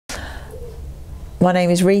My name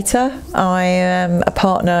is Rita. I am a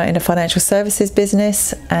partner in a financial services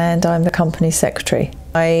business and I'm the company secretary.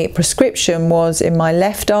 My prescription was in my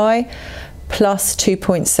left eye plus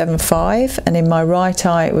 2.75 and in my right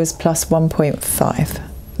eye it was plus 1.5.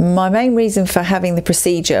 My main reason for having the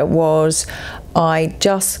procedure was I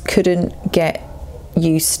just couldn't get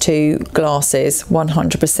used to glasses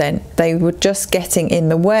 100%. They were just getting in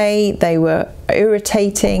the way, they were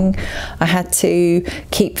irritating. I had to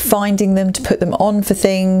keep finding them to put them on for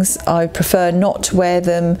things. I prefer not to wear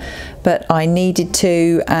them, but I needed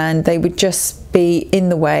to, and they would just be in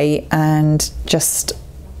the way and just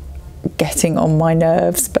getting on my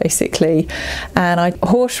nerves basically. And I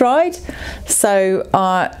horse ride, so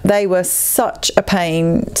they were such a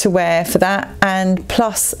pain to wear for that, and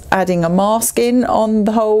plus adding a mask in on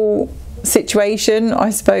the whole situation. I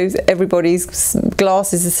suppose everybody's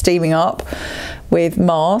glasses are steaming up with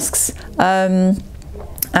masks, and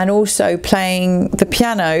also playing the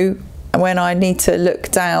piano when I need to look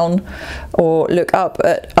down or look up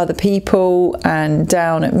at other people and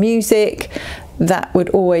down at music. That would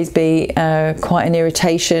always be quite an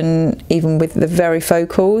irritation, even with the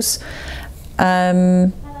varifocals.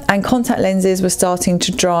 And contact lenses were starting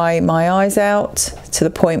to dry my eyes out to the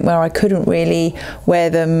point where I couldn't really wear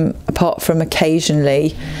them apart from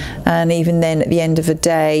occasionally. And even then, at the end of a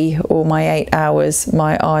day or my 8 hours,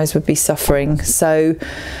 my eyes would be suffering. So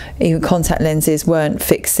even contact lenses weren't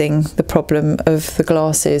fixing the problem of the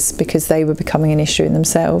glasses because they were becoming an issue in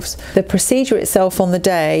themselves. The procedure itself on the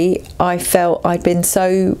day, I felt I'd been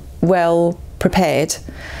so well prepared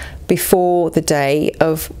before the day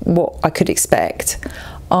of what I could expect.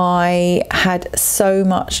 I had so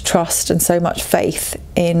much trust and so much faith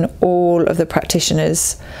in all of the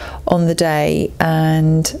practitioners on the day,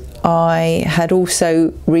 and I had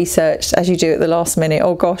also researched, as you do at the last minute,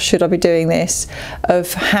 oh gosh, should I be doing this,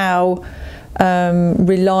 of how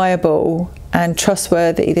reliable and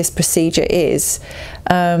trustworthy this procedure is,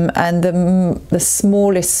 and the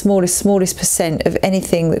smallest percent of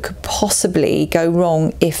anything that could possibly go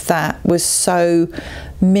wrong, if that, was so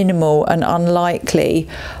minimal and unlikely.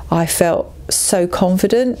 I felt so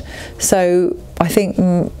confident. So I think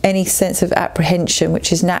any sense of apprehension,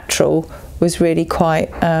 which is natural, was really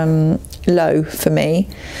quite low for me.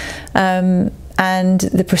 And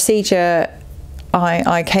the procedure,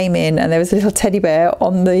 I came in and there was a little teddy bear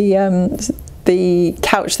on the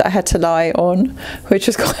couch that I had to lie on, which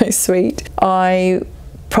was quite sweet. I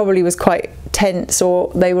probably was quite tense,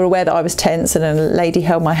 or they were aware that I was tense, and a lady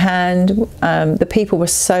held my hand. The people were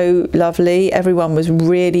so lovely. Everyone was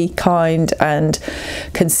really kind and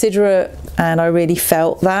considerate, and I really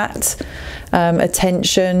felt that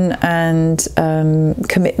attention and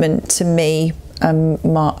commitment to me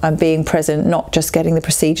and being present, not just getting the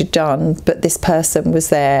procedure done, but this person was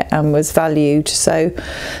there and was valued. So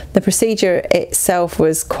the procedure itself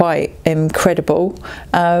was quite incredible.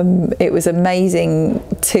 It was amazing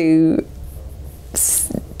to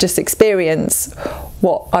just experience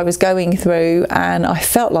what I was going through, and I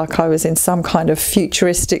felt like I was in some kind of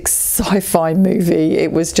futuristic sci-fi movie.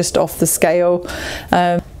 It was just off the scale.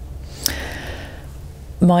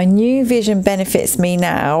 My new vision benefits me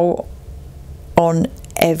now on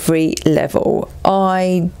every level.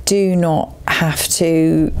 I do not have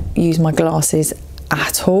to use my glasses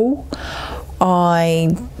at all. I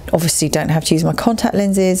obviously don't have to use my contact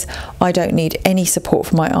lenses. I don't need any support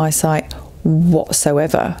for my eyesight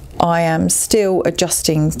whatsoever. I am still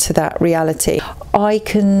adjusting to that reality. I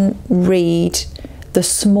can read the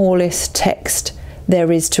smallest text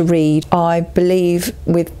there is to read. I believe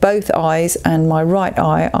with both eyes and my right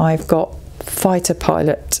eye, I've got fighter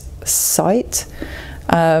pilot sight.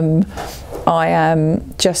 I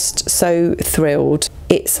am just so thrilled.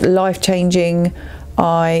 It's life-changing.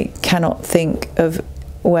 I cannot think of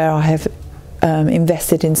where I have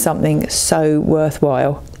invested in something so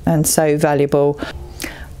worthwhile and so valuable.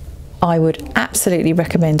 I would absolutely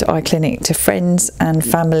recommend My-iClinic to friends and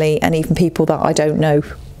family, and even people that I don't know.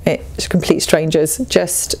 It's complete strangers.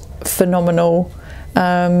 Just phenomenal.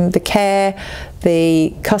 The care,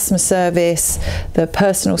 the customer service, the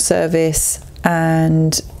personal service,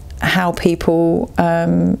 and how people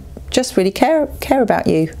just really care about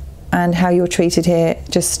you and how you're treated here.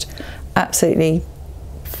 Just absolutely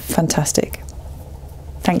fantastic.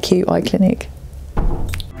 Thank you, My-iClinic.